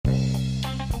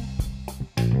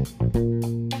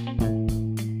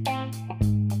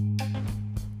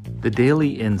The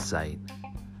Daily Insight.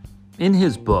 In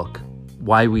his book,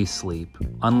 Why We Sleep,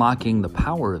 Unlocking the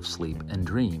Power of Sleep and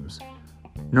Dreams,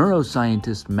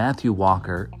 neuroscientist Matthew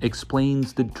Walker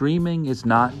explains that dreaming is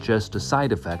not just a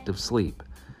side effect of sleep.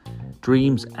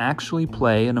 Dreams actually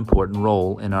play an important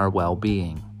role in our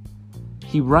well-being.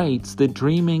 He writes that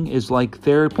dreaming is like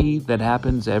therapy that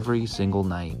happens every single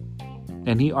night.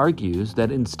 And he argues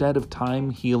that instead of time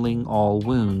healing all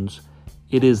wounds,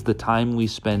 it is the time we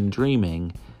spend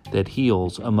dreaming that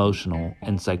heals emotional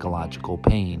and psychological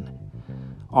pain.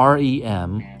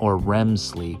 REM, or REM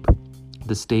sleep,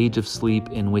 the stage of sleep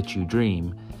in which you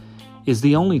dream, is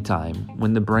the only time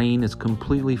when the brain is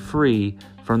completely free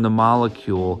from the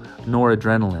molecule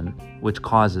noradrenaline, which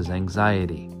causes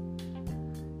anxiety.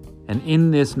 And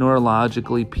in this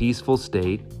neurologically peaceful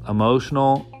state,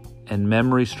 emotional and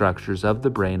memory structures of the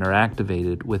brain are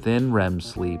activated within REM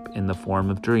sleep in the form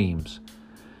of dreams.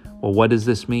 Well, what does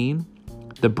this mean?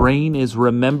 The brain is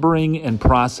remembering and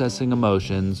processing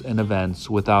emotions and events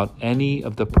without any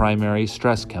of the primary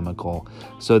stress chemical,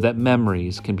 so that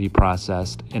memories can be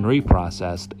processed and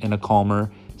reprocessed in a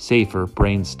calmer, safer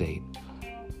brain state.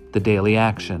 The daily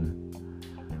action.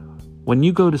 When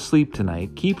you go to sleep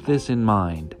tonight, keep this in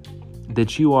mind,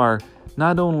 that you are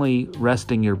not only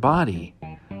resting your body,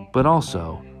 but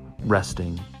also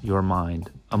resting your mind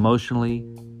emotionally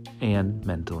and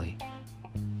mentally.